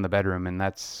overcome is in the bedroom. And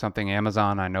that's something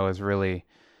Amazon I know is really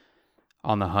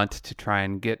on the hunt to try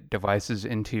and get devices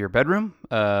into your bedroom.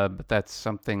 But that's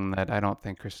something that I don't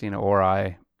think Christina or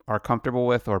I are comfortable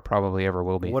with or probably ever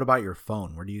will be. What about your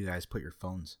phone? Where do you guys put your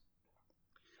phones?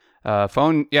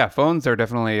 Phones are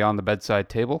definitely on the bedside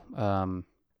table,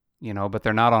 but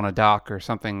they're not on a dock or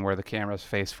something where the cameras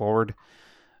face forward.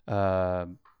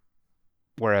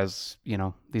 Whereas,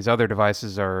 these other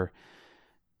devices are,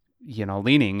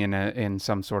 leaning in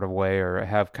some sort of way or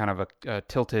have kind of a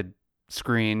tilted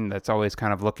screen that's always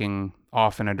kind of looking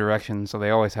off in a direction. So they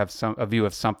always have a view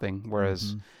of something.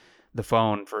 Whereas the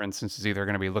phone, for instance, is either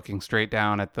going to be looking straight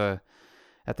down at the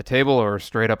table or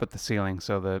straight up at the ceiling.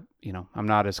 So I'm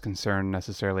not as concerned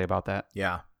necessarily about that.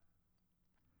 Yeah.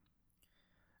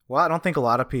 Well, I don't think a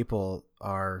lot of people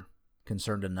are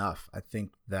concerned enough. I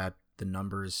think that the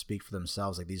numbers speak for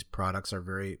themselves. Like, these products are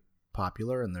very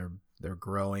popular and they're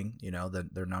growing,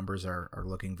 their numbers are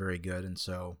looking very good. And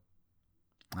so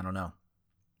I don't know.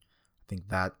 I think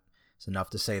that is enough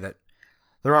to say that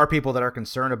there are people that are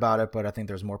concerned about it, but I think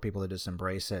there's more people that just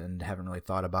embrace it and haven't really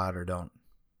thought about it or don't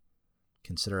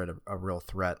consider it a real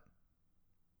threat.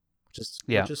 Which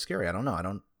is scary. I don't know. I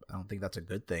don't think that's a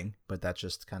good thing, but that's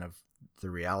just kind of the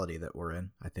reality that we're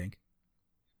in, I think.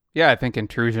 Yeah, I think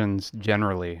intrusions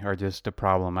generally are just a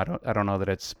problem. I don't know that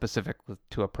it's specific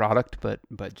to a product, but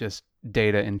just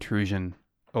data intrusion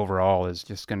overall is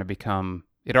just going to become,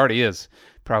 it already is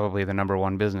probably the number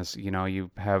one business. You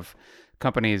have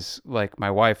companies like my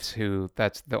wife's who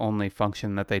that's the only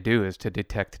function that they do is to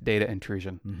detect data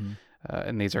intrusion.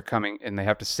 and these are coming, and they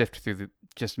have to sift through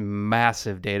just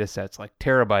massive data sets, like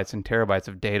terabytes and terabytes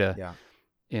of data Yeah,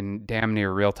 in damn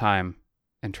near real time,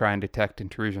 and try and detect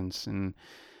intrusions. And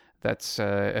that's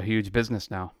a huge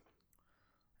business now.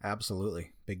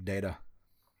 absolutely. Big data.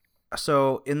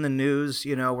 So in the news,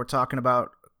 we're talking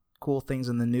about cool things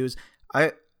in the news.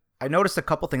 I I noticed a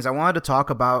couple things. I wanted to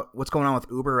talk about what's going on with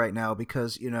Uber right now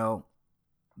because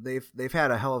they've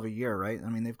had a hell of a year, right? I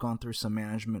mean, they've gone through some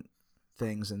management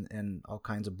things and all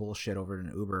kinds of bullshit over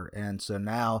in Uber, and so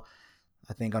now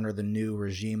I think under the new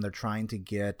regime, they're trying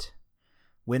to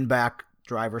win back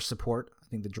driver support. I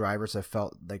think the drivers have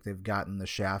felt like they've gotten the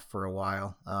shaft for a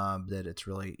while. That it's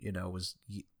really was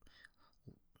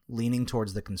leaning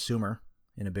towards the consumer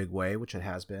in a big way, which it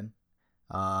has been.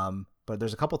 But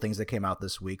there's a couple things that came out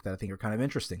this week that I think are kind of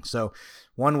interesting. So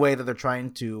one way that they're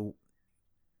trying to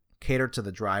cater to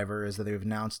the driver is that they've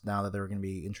announced now that they're going to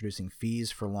be introducing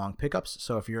fees for long pickups.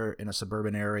 So if you're in a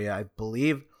suburban area, I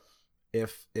believe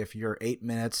if you're 8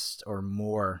 minutes or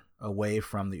more away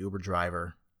from the Uber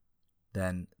driver,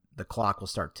 then the clock will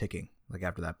start ticking. Like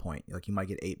after that point, like you might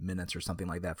get 8 minutes or something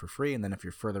like that for free. And then if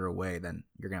you're further away, then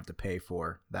you're going to have to pay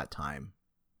for that time.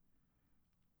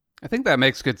 I think that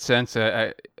makes good sense.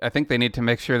 I think they need to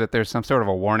make sure that there's some sort of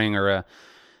a warning or a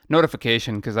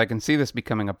notification, because I can see this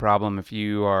becoming a problem if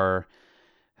you are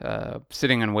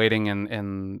sitting and waiting,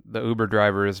 and the Uber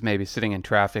driver is maybe sitting in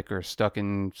traffic or stuck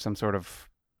in some sort of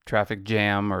traffic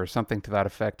jam or something to that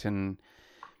effect, and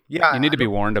Yeah, you need to be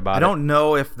warned I about it. don't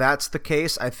know if that's the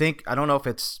case. I don't know if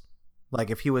it's like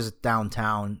if he was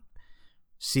downtown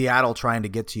Seattle trying to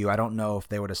get to you. I don't know if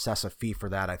they would assess a fee for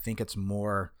that. I think it's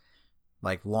more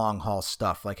like long haul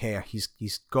stuff. Like, hey, he's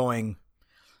going.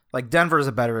 Like Denver is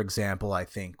a better example, I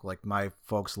think. Like my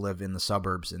folks live in the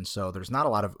suburbs, and so there's not a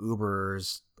lot of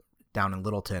Ubers down in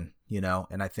Littleton,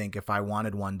 And I think if I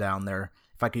wanted one down there,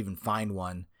 if I could even find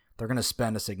one, they're going to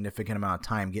spend a significant amount of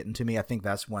time getting to me. I think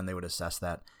that's when they would assess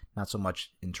that, not so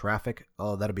much in traffic.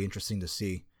 Oh, that'd be interesting to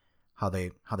see how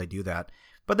they do that.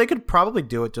 But they could probably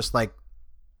do it just like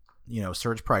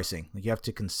surge pricing. Like you have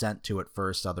to consent to it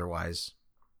first, otherwise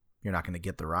you're not going to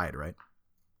get the ride, right?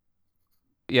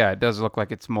 Yeah, it does look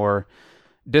like it's more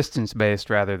distance based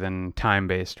rather than time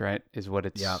based, right? Is what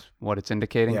it's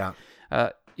indicating. Yeah. Uh,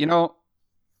 you know,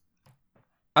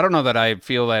 I don't know that I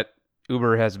feel that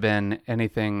Uber has been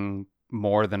anything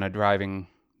more than a driving.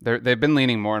 They've been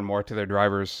leaning more and more to their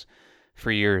drivers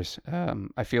for years.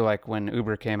 I feel like when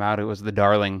Uber came out, it was the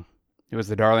darling. It was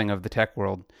the darling of the tech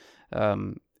world,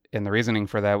 and the reasoning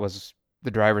for that was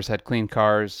the drivers had clean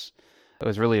cars. It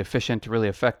was really efficient, really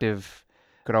effective.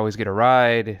 Could always get a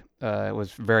ride. It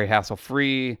was very hassle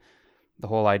free. The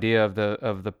whole idea of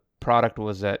the product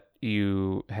was that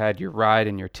you had your ride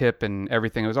and your tip and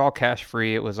everything. It was all cash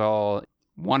free. It was all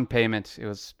one payment. It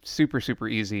was super super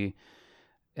easy.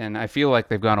 And I feel like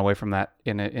they've gone away from that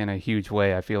in a huge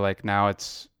way. I feel like now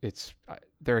it's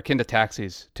they're akin to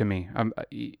taxis to me.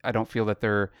 I don't feel that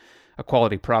they're a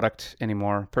quality product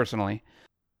anymore, personally.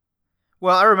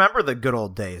 Well, I remember the good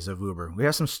old days of Uber. We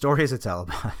have some stories to tell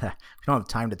about that. We don't have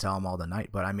time to tell them all tonight,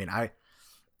 but I mean,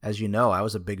 as you know, I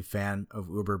was a big fan of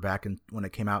Uber back when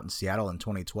it came out in Seattle in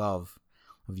 2012.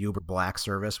 The Uber Black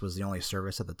service was the only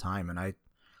service at the time, and I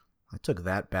took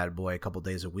that bad boy a couple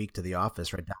days a week to the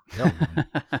office right down the hill.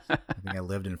 I think I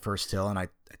lived in First Hill, and I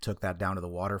took that down to the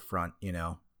waterfront,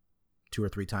 2 or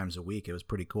 3 times a week. It was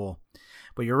pretty cool.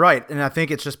 But you're right, and I think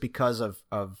it's just because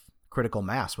of critical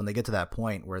mass. When they get to that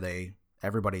point where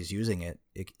everybody's using it,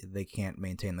 they can't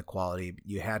maintain the quality.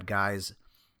 You had guys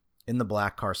in the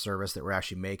black car service that were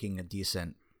actually making a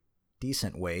decent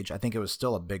wage. I think it was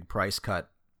still a big price cut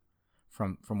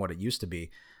from what it used to be.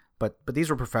 But these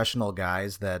were professional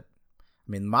guys that,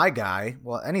 I mean, my guy,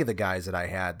 well, any of the guys that I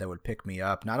had that would pick me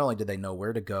up, not only did they know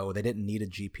where to go, they didn't need a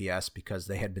GPS because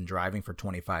they had been driving for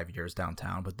 25 years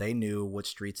downtown, but they knew which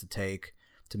streets to take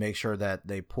to make sure that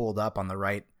they pulled up on the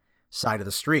right side of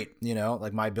the street.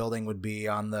 Like my building would be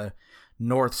on the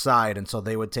north side, and so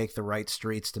they would take the right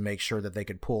streets to make sure that they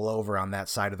could pull over on that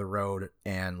side of the road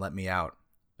and let me out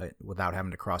without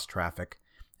having to cross traffic.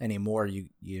 Anymore,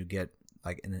 you get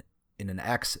like in an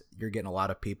X, you're getting a lot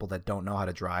of people that don't know how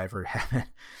to drive or haven't.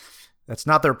 That's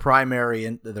not their primary.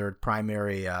 What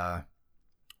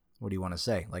do you want to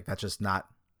say? Like that's just not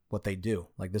what they do.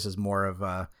 Like this is more of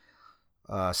a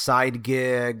side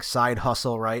gig, side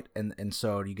hustle, right? And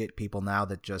so you get people now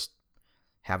that just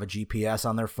have a GPS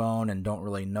on their phone and don't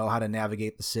really know how to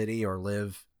navigate the city or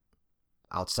live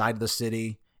outside the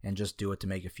city and just do it to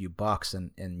make a few bucks.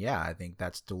 And yeah, I think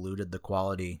that's diluted the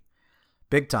quality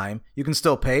big time. You can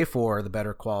still pay for the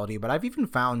better quality, but I've even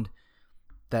found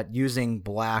that using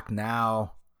Black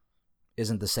now,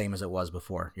 isn't the same as it was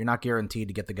before. You're not guaranteed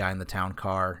to get the guy in the town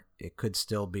car. It could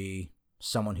still be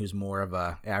someone who's more of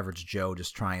a average Joe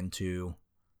just trying to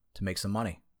make some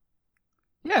money.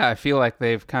 Yeah, I feel like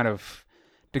they've kind of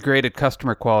degraded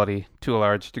customer quality to a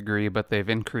large degree, but they've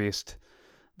increased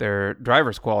their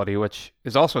driver's quality, which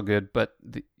is also good. But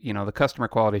the customer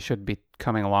quality should be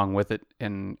coming along with it,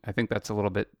 and I think that's a little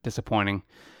bit disappointing.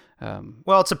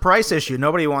 Well, it's a price issue.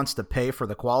 Nobody wants to pay for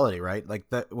the quality, right? Like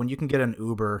when you can get an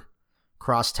Uber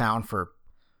cross town for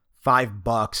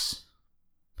 $5.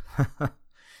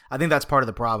 I think that's part of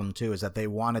the problem too, is that they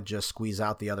want to just squeeze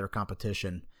out the other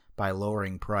competition by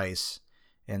lowering price.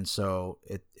 And so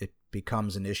it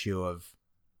becomes an issue of,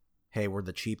 hey, we're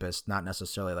the cheapest, not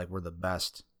necessarily like we're the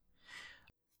best.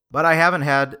 But I haven't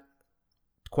had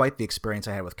quite the experience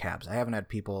I had with cabs. I haven't had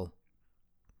people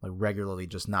like regularly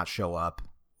just not show up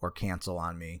or cancel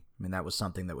on me. I mean, that was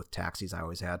something that with taxis I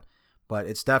always had. But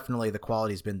it's definitely, the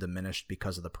quality's been diminished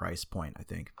because of the price point, I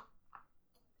think.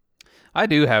 I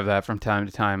do have that from time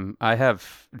to time. I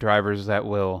have drivers that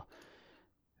will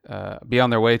be on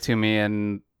their way to me,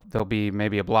 and they'll be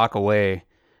maybe a block away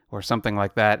or something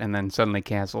like that, and then suddenly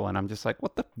cancel. And I'm just like,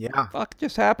 what the fuck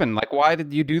just happened? Like, why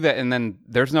did you do that? And then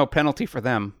there's no penalty for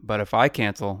them. But if I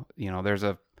cancel, there's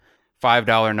a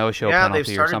 $5 no-show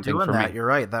penalty or something for that. me. You're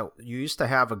right. That you used to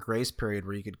have a grace period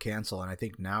where you could cancel, and I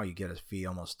think now you get a fee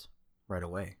almost right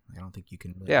away. I don't think you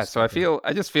can. Really so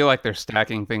I just feel like they're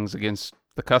stacking things against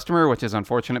the customer, which is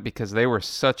unfortunate because they were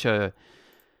such a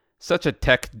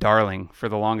tech darling for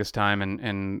the longest time,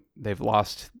 and they've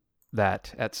lost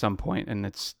that at some point, and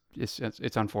it's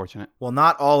unfortunate. Well,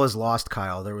 not all is lost,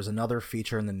 Kyle. There was another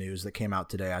feature in the news that came out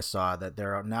today. I saw that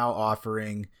they're now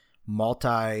offering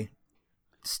multi-stop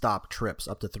trips,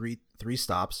 up to three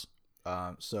stops.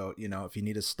 So if you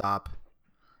need to stop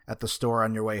at the store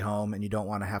on your way home and you don't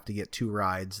want to have to get 2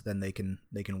 rides, then they can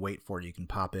wait for you. You can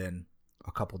pop in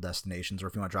a couple destinations, or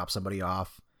if you want to drop somebody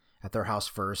off at their house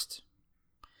first,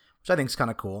 which I think is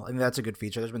kind of cool. I think that's a good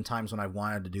feature. There's been times when I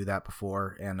wanted to do that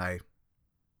before, and I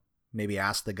maybe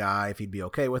asked the guy if he'd be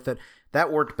okay with it.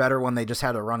 That worked better when they just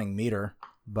had a running meter,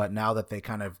 but now that they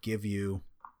kind of give you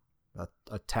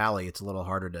a tally, it's a little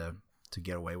harder to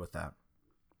get away with that.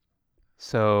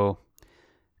 So,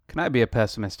 can I be a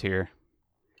pessimist here?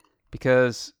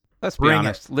 Because let's be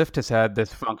honest, Lyft has had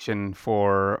this function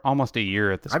for almost a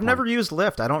year at this point. I've never used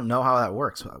Lyft. I don't know how that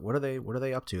works. What are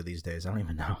they up to these days? I don't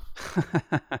even know.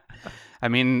 I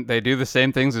mean, they do the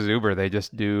same things as Uber. They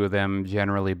just do them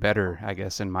generally better, I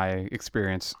guess, in my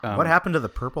experience. What happened to the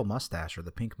purple mustache or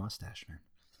the pink mustache, man?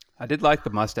 I did like the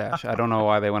mustache. I don't know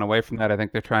why they went away from that. I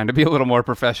think they're trying to be a little more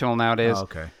professional nowadays. Oh,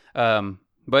 okay.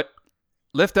 But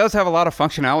Lyft does have a lot of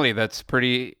functionality that's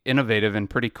pretty innovative and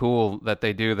pretty cool that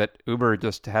they do that Uber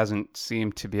just hasn't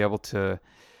seemed to be able to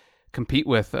compete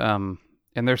with. And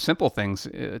they're simple things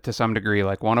to some degree.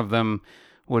 Like one of them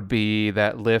would be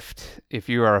that Lyft, if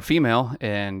you are a female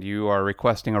and you are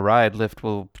requesting a ride, Lyft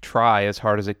will try as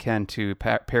hard as it can to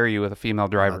pair you with a female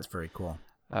driver. That's very cool.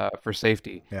 For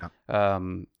safety. Yeah.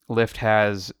 Lyft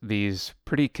has these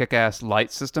pretty kick-ass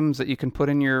light systems that you can put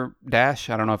in your dash.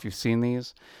 I don't know if you've seen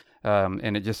these.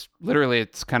 And it just literally,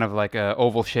 it's kind of like a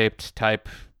oval shaped type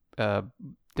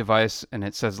device, and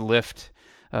it says Lyft,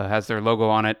 has their logo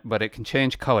on it, but it can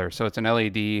change color. So it's an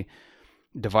LED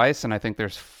device, and I think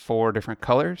there's 4 different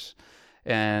colors.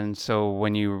 And so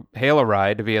when you hail a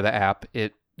ride via the app,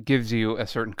 it gives you a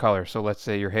certain color. So let's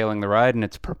say you're hailing the ride and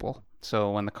it's purple.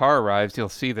 So when the car arrives, you'll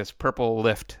see this purple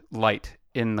Lyft light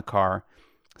in the car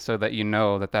so that you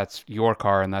know that that's your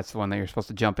car and that's the one that you're supposed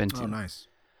to jump into. Oh, nice.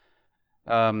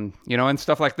 And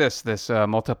stuff like this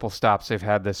multiple stops, they've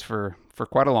had this for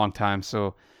quite a long time.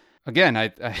 So again,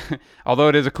 I although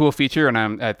it is a cool feature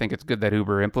and I think it's good that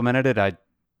Uber implemented it, I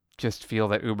just feel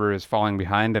that Uber is falling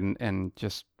behind and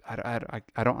just, I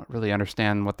don't really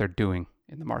understand what they're doing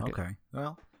in the market. Okay.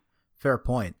 Well, fair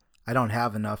point. I don't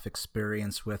have enough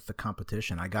experience with the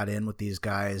competition. I got in with these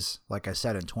guys, like I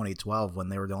said, in 2012 when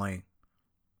they were the only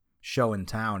show in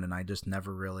town, and I just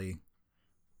never really,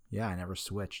 I never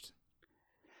switched.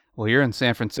 Well, you're in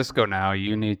San Francisco now.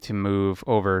 You need to move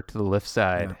over to the Lyft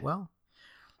side. Yeah, well,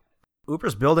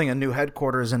 Uber's building a new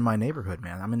headquarters in my neighborhood,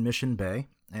 man. I'm in Mission Bay,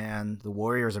 and the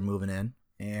Warriors are moving in,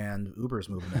 and Uber's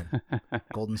moving in.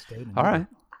 Golden State. All right.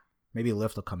 Maybe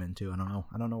Lyft will come in too. I don't know.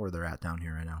 I don't know where they're at down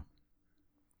here right now.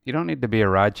 You don't need to be a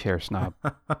rideshare snob.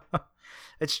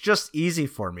 It's just easy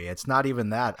for me. It's not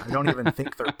even that. I don't even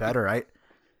think they're better.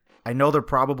 I know they're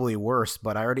probably worse,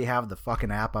 but I already have the fucking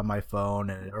app on my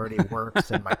phone and it already works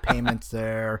and my payment's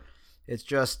there.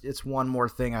 It's one more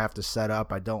thing I have to set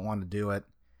up. I don't want to do it.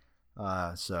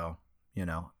 So.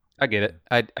 I get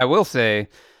it. I will say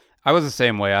I was the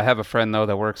same way. I have a friend though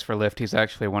that works for Lyft. He's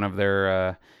actually one of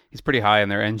their. He's pretty high in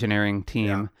their engineering Yeah.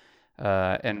 team,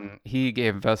 and he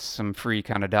gave us some free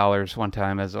kind of dollars one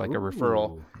time as like a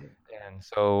referral. Ooh. And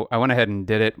so I went ahead and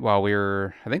did it while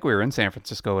I think we were in San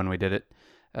Francisco when we did it.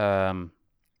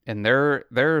 And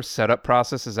their setup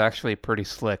process is actually pretty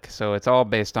slick. So it's all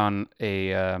based on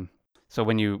so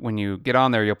when you get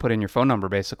on there, you'll put in your phone number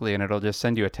basically, and it'll just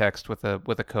send you a text with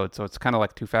a code. So it's kind of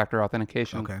like two-factor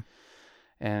authentication. Okay.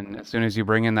 And as soon as you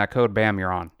bring in that code, bam,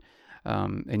 you're on.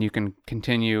 And you can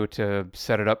continue to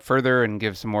set it up further and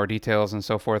give some more details and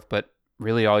so forth. But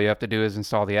really, all you have to do is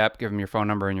install the app, give them your phone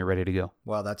number, and you're ready to go.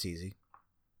 Well, that's easy.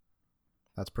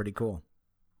 That's pretty cool.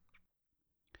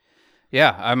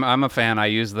 Yeah, I'm a fan. I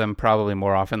use them probably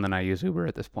more often than I use Uber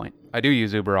at this point. I do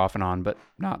use Uber off and on, but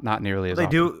not nearly as They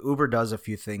often. do. Uber does a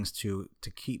few things to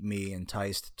keep me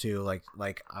enticed too.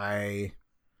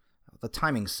 The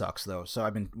timing sucks though. So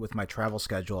I've been with my travel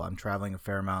schedule. I'm traveling a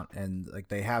fair amount, and like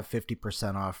they have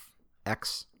 50% off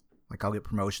X. Like I'll get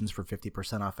promotions for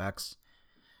 50% off X.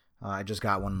 I just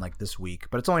got one like this week,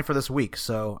 but it's only for this week.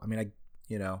 So I mean,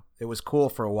 it was cool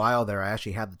for a while there. I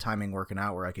actually had the timing working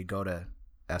out where I could go to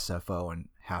SFO and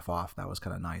half off. That was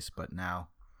kind of nice. But now,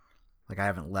 like I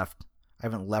haven't left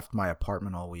my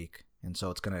apartment all week, and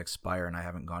so it's gonna expire, and I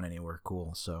haven't gone anywhere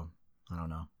cool. So I don't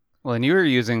know. Well, and you were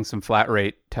using some flat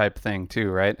rate type thing too,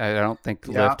 right? I don't think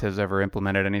Yeah. Lyft has ever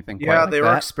implemented anything quite Yeah, like they were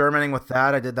that. experimenting with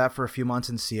that. I did that for a few months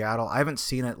in Seattle. I haven't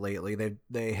seen it lately.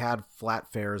 They had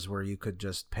flat fares where you could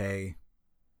just pay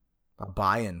a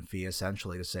buy-in fee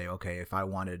essentially to say, okay, if I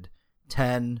wanted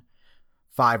 10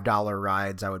 $5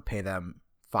 rides, I would pay them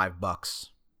 $5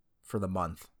 for the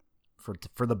month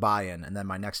for the buy-in, and then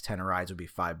my next 10 rides would be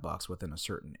 $5 within a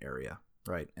certain area,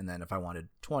 right? And then if I wanted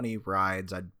 20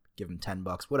 rides, I'd give them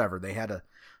 $10, whatever. They had a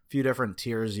few different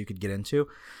tiers you could get into.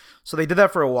 So they did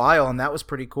that for a while, and that was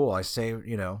pretty cool. I say,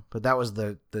 but that was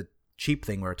the cheap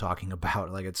thing we were talking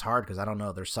about. Like, it's hard because I don't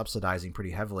know, they're subsidizing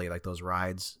pretty heavily, like those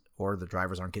rides, or the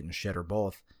drivers aren't getting shit, or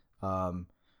both.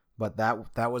 But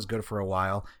that was good for a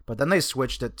while. But then they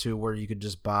switched it to where you could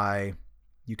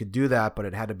do that, but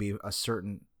it had to be a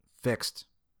certain fixed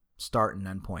start and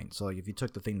end point. So like if you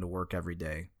took the thing to work every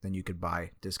day, then you could buy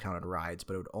discounted rides,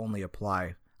 but it would only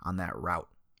apply on that route.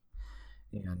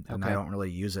 And I don't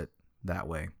really use it that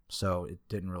way, so it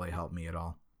didn't really help me at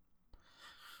all.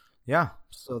 Yeah,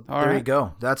 so All there right. you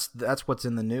go. That's what's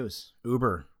in the news.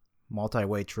 Uber,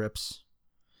 multi-way trips,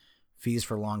 fees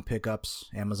for long pickups,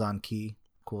 Amazon Key,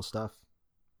 cool stuff.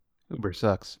 Uber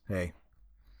sucks. Hey,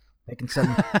 they can send.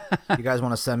 You guys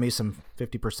want to send me some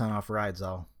 50% off rides?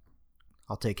 I'll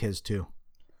take his too.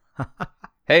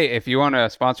 Hey, if you want to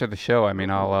sponsor the show, I mean,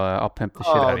 I'll pimp the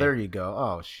shit out Oh, of there you. you go.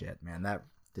 Oh shit, man, that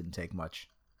didn't take much.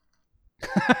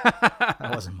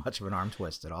 That wasn't much of an arm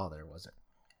twist at all. There was it.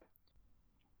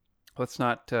 Let's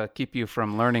not keep you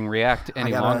from learning React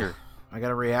any longer. I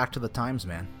gotta react to the times,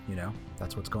 man.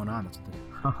 That's what's going on.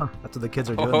 That's what the kids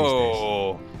are doing these days.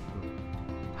 Oh,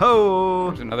 Ho!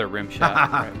 there's another rim shot.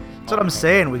 Right. That's what I'm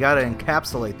saying. We gotta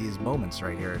encapsulate these moments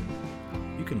right here.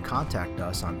 And you can contact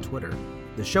us on Twitter.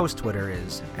 The show's Twitter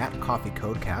is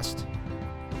 @CoffeeCodecast.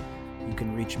 You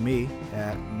can reach me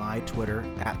at my Twitter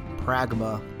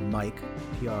 @PragmaMike,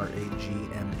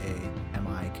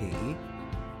 PragmaMike.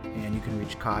 And you can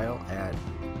reach Kyle at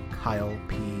Kyle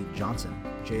P. Johnson,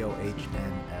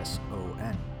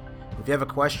 JOHNSON. If you have a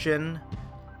question,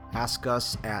 ask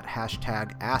us at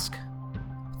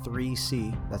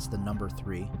 #Ask3C. That's the number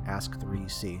 3,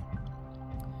 Ask3C.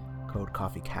 Code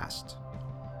CoffeeCast.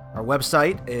 Our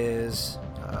website is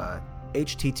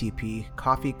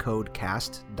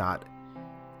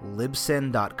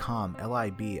http://coffeecodecast.libsyn.com,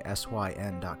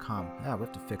 LIBSYN.com. Yeah, we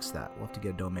have to fix that. We'll have to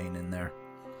get a domain in there.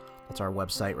 That's our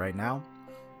website right now.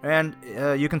 And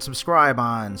you can subscribe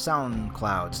on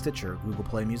SoundCloud, Stitcher, Google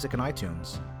Play Music, and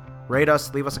iTunes. Rate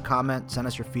us, leave us a comment, send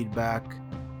us your feedback.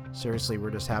 Seriously,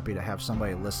 we're just happy to have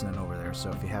somebody listening over there. So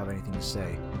if you have anything to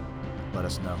say, let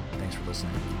us know. Thanks for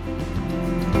listening.